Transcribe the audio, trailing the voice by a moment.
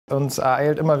Uns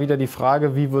ereilt immer wieder die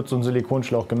Frage, wie wird so ein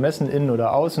Silikonschlauch gemessen, innen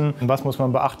oder außen? Was muss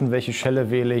man beachten, welche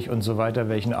Schelle wähle ich und so weiter,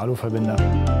 welchen Aluverbinder?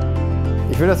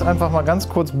 Ich will das einfach mal ganz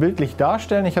kurz bildlich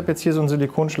darstellen. Ich habe jetzt hier so einen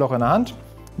Silikonschlauch in der Hand.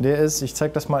 Der ist, ich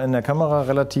zeige das mal in der Kamera,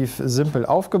 relativ simpel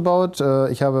aufgebaut.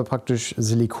 Ich habe praktisch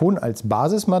Silikon als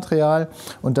Basismaterial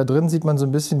und da drin sieht man so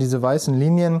ein bisschen diese weißen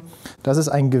Linien. Das ist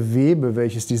ein Gewebe,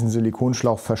 welches diesen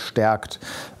Silikonschlauch verstärkt.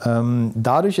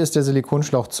 Dadurch ist der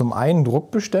Silikonschlauch zum einen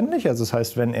druckbeständig, also das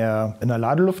heißt, wenn er in der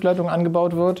Ladeluftleitung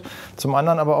angebaut wird, zum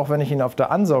anderen aber auch, wenn ich ihn auf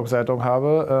der Ansaugseite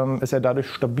habe, ist er dadurch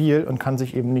stabil und kann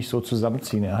sich eben nicht so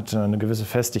zusammenziehen. Er hat eine gewisse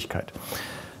Festigkeit.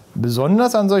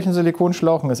 Besonders an solchen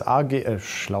Silikonschläuchen ist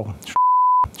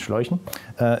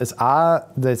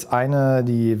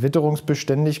die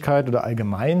Witterungsbeständigkeit oder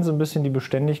allgemein so ein bisschen die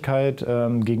Beständigkeit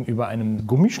gegenüber einem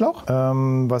Gummischlauch,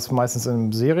 was meistens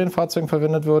in Serienfahrzeugen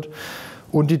verwendet wird.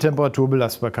 Und die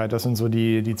Temperaturbelastbarkeit, das sind so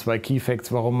die zwei Key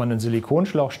Facts, warum man einen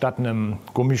Silikonschlauch statt einem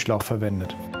Gummischlauch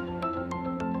verwendet.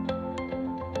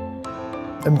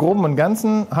 Im Groben und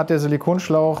Ganzen hat der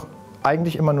Silikonschlauch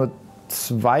eigentlich immer nur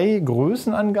zwei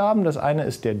Größenangaben. Das eine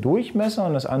ist der Durchmesser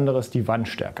und das andere ist die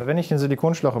Wandstärke. Wenn ich den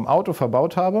Silikonschlauch im Auto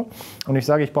verbaut habe und ich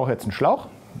sage, ich brauche jetzt einen Schlauch,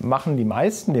 machen die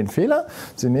meisten den Fehler.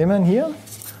 Sie nehmen hier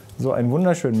so einen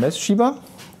wunderschönen Messschieber,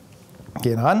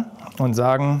 gehen ran und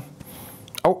sagen,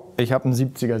 oh, ich habe einen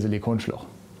 70er Silikonschlauch.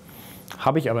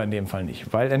 Habe ich aber in dem Fall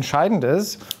nicht, weil entscheidend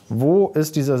ist, wo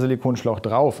ist dieser Silikonschlauch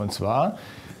drauf? Und zwar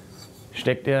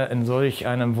steckt er in solch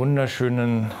einem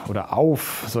wunderschönen oder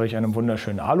auf solch einem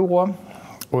wunderschönen Alurohr.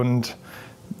 Und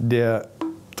der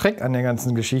Trick an der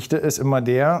ganzen Geschichte ist immer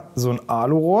der, so ein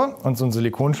Alurohr und so ein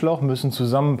Silikonschlauch müssen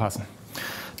zusammenpassen.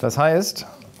 Das heißt,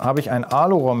 habe ich ein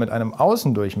Alurohr mit einem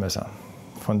Außendurchmesser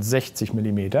von 60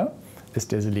 mm,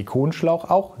 ist der Silikonschlauch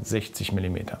auch 60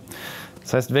 mm.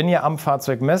 Das heißt, wenn ihr am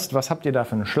Fahrzeug messt, was habt ihr da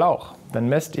für einen Schlauch? Dann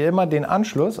messt ihr immer den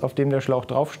Anschluss, auf dem der Schlauch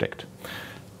draufsteckt.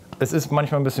 Es ist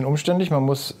manchmal ein bisschen umständlich, man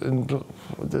muss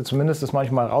zumindest das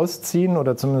manchmal rausziehen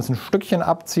oder zumindest ein Stückchen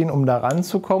abziehen, um da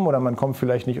ranzukommen, oder man kommt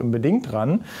vielleicht nicht unbedingt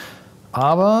ran.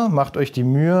 Aber macht euch die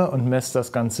Mühe und messt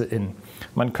das Ganze in.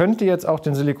 Man könnte jetzt auch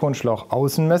den Silikonschlauch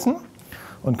außen messen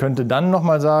und könnte dann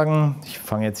nochmal sagen, ich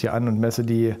fange jetzt hier an und messe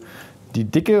die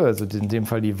Dicke, also in dem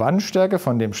Fall die Wandstärke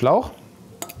von dem Schlauch.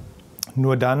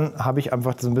 Nur dann habe ich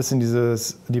einfach so ein bisschen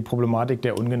die Problematik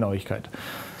der Ungenauigkeit.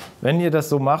 Wenn ihr das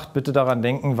so macht, bitte daran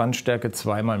denken, Wandstärke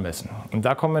zweimal messen. Und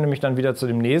da kommen wir nämlich dann wieder zu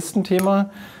dem nächsten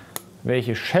Thema.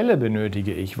 Welche Schelle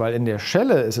benötige ich? Weil in der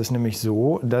Schelle ist es nämlich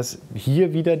so, dass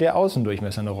hier wieder der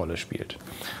Außendurchmesser eine Rolle spielt.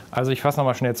 Also ich fasse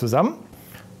nochmal schnell zusammen.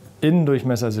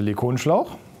 Innendurchmesser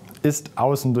Silikonschlauch ist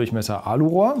Außendurchmesser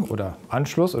Alurohr oder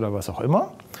Anschluss oder was auch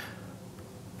immer.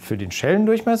 Für den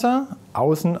Schellendurchmesser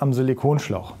außen am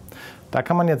Silikonschlauch. Da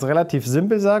kann man jetzt relativ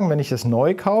simpel sagen, wenn ich das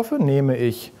neu kaufe, nehme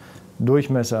ich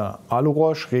Durchmesser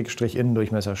Alurohr /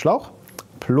 Innendurchmesser Schlauch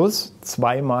plus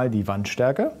zweimal die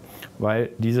Wandstärke, weil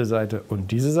diese Seite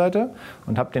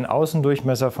und habe den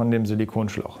Außendurchmesser von dem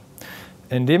Silikonschlauch.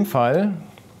 In dem Fall,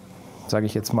 sage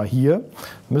ich jetzt mal hier,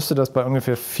 müsste das bei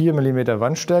ungefähr 4 mm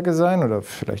Wandstärke sein oder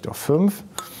vielleicht auch 5.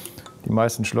 Die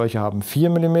meisten Schläuche haben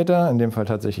 4 mm, in dem Fall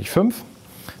tatsächlich 5.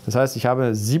 Das heißt, ich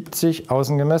habe 70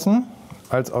 außen gemessen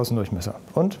als Außendurchmesser.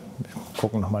 Und wir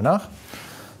gucken nochmal nach.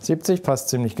 70 passt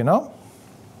ziemlich genau.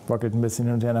 Wackelt ein bisschen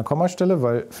hin und her an der Kommastelle,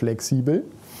 weil flexibel.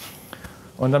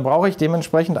 Und dann brauche ich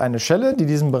dementsprechend eine Schelle, die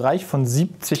diesen Bereich von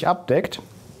 70 abdeckt.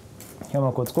 Ich kann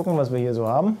mal kurz gucken, was wir hier so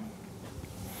haben.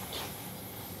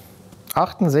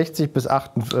 68 bis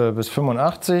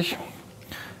 85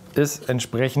 ist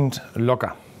entsprechend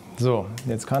locker. So,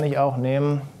 jetzt kann ich auch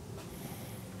nehmen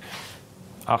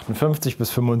 58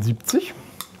 bis 75.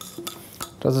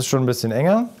 Das ist schon ein bisschen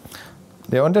enger.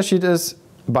 Der Unterschied ist,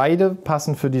 beide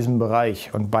passen für diesen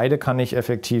Bereich und beide kann ich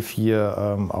effektiv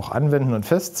hier auch anwenden und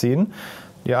festziehen.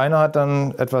 Die eine hat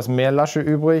dann etwas mehr Lasche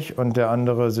übrig und der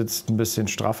andere sitzt ein bisschen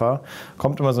straffer.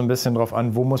 Kommt immer so ein bisschen drauf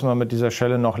an, wo muss man mit dieser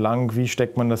Schelle noch lang, wie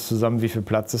steckt man das zusammen, wie viel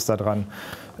Platz ist da dran.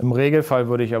 Im Regelfall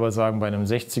würde ich aber sagen, bei einem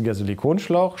 60er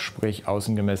Silikonschlauch, sprich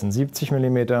außen gemessen 70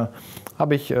 mm,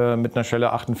 habe ich mit einer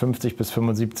Schelle 58 bis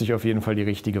 75 auf jeden Fall die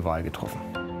richtige Wahl getroffen.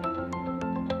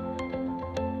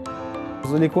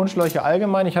 Silikonschläuche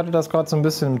allgemein, ich hatte das gerade so ein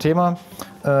bisschen im Thema,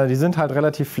 die sind halt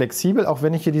relativ flexibel. Auch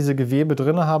wenn ich hier diese Gewebe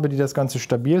drin habe, die das Ganze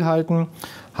stabil halten,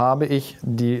 habe ich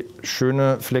die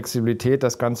schöne Flexibilität,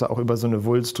 das Ganze auch über so eine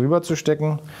Wulst drüber zu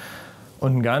stecken.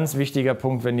 Und ein ganz wichtiger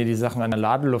Punkt, wenn ihr die Sachen an der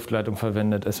Ladeluftleitung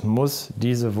verwendet, es muss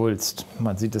diese Wulst,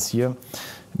 man sieht es hier,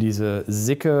 diese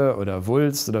Sicke oder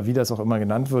Wulst oder wie das auch immer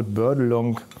genannt wird,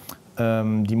 Bördelung,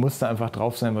 die muss da einfach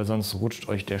drauf sein, weil sonst rutscht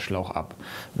euch der Schlauch ab.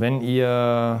 Wenn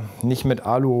ihr nicht mit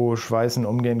Alu-Schweißen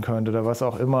umgehen könnt oder was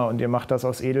auch immer und ihr macht das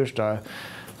aus Edelstahl,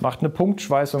 macht eine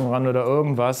Punktschweißung ran oder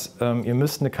irgendwas. Ihr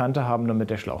müsst eine Kante haben, damit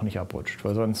der Schlauch nicht abrutscht,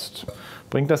 weil sonst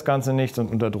bringt das Ganze nichts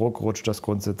und unter Druck rutscht das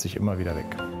grundsätzlich immer wieder weg.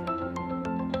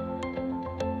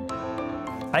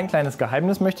 Ein kleines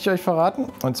Geheimnis möchte ich euch verraten,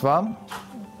 und zwar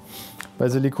bei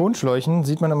Silikonschläuchen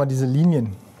sieht man immer diese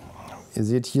Linien. Ihr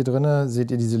seht hier drin,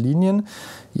 seht ihr diese Linien.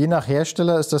 Je nach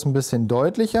Hersteller ist das ein bisschen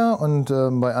deutlicher und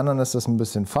bei anderen ist das ein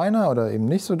bisschen feiner oder eben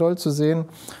nicht so doll zu sehen.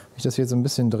 Wenn ich das hier so ein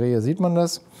bisschen drehe, sieht man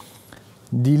das.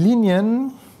 Die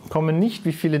Linien kommen nicht,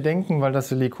 wie viele denken, weil das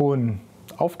Silikon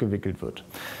aufgewickelt wird,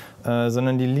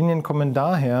 sondern die Linien kommen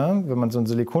daher, wenn man so einen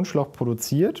Silikonschlauch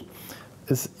produziert,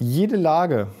 ist jede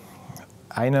Lage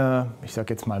eine, ich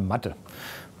sage jetzt mal Matte.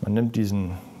 Man nimmt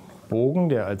diesen Bogen,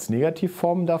 der als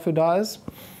Negativform dafür da ist,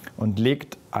 und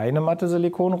legt eine Matte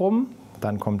Silikon rum,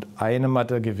 dann kommt eine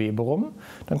Matte Gewebe rum,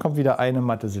 dann kommt wieder eine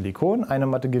Matte Silikon, eine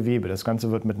Matte Gewebe. Das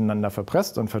Ganze wird miteinander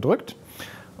verpresst und verdrückt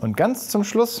und ganz zum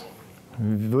Schluss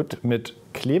wird mit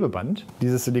Klebeband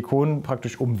dieses Silikon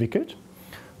praktisch umwickelt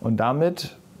und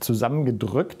damit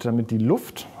zusammengedrückt, damit die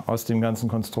Luft aus dem ganzen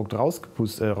Konstrukt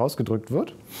rausgedrückt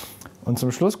wird. Und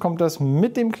zum Schluss kommt das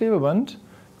mit dem Klebeband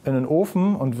in den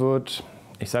Ofen und wird,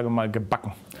 ich sage mal,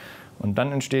 gebacken. Und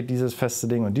dann entsteht dieses feste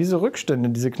Ding. Und diese Rückstände,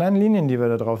 diese kleinen Linien, die wir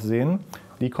da drauf sehen,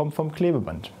 die kommen vom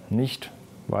Klebeband. Nicht,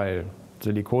 weil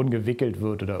Silikon gewickelt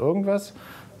wird oder irgendwas,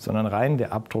 sondern rein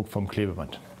der Abdruck vom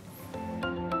Klebeband.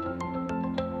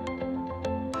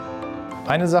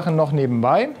 Eine Sache noch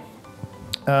nebenbei.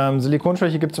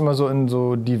 Silikonschläuche gibt es immer so in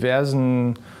so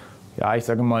diversen, ja, ich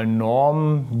sage mal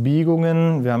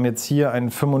Normbiegungen. Wir haben jetzt hier einen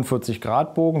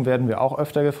 45-Grad-Bogen, werden wir auch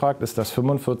öfter gefragt, ist das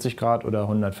 45 Grad oder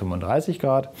 135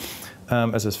 Grad?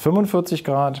 Es ist 45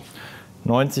 Grad,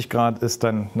 90 Grad ist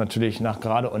dann natürlich nach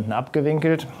gerade unten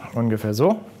abgewinkelt, ungefähr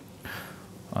so.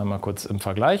 Einmal kurz im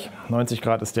Vergleich, 90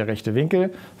 Grad ist der rechte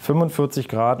Winkel, 45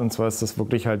 Grad, und zwar ist das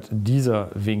wirklich halt dieser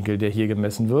Winkel, der hier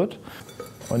gemessen wird.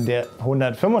 Und der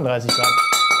 135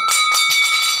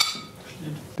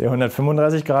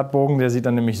 Grad Bogen, der sieht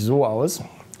dann nämlich so aus,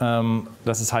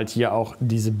 dass es halt hier auch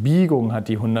diese Biegung hat,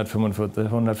 die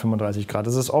 135 Grad.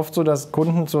 Es ist oft so, dass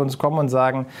Kunden zu uns kommen und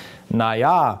sagen,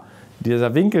 naja,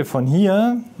 dieser Winkel von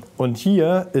hier und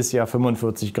hier ist ja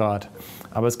 45 Grad.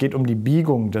 Aber es geht um die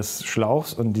Biegung des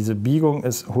Schlauchs und diese Biegung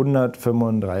ist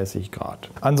 135 Grad.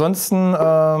 Ansonsten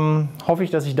hoffe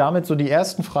ich, dass ich damit so die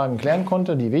ersten Fragen klären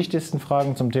konnte, die wichtigsten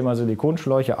Fragen zum Thema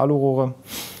Silikonschläuche, Alurohre.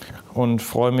 Und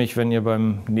freue mich, wenn ihr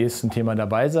beim nächsten Thema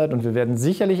dabei seid. Und wir werden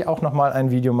sicherlich auch noch mal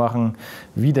ein Video machen,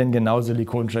 wie denn genau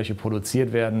Silikonschläuche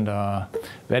produziert werden. Da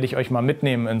werde ich euch mal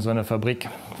mitnehmen in so eine Fabrik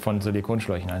von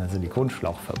Silikonschläuchen, eine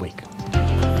Silikonschlauchfabrik.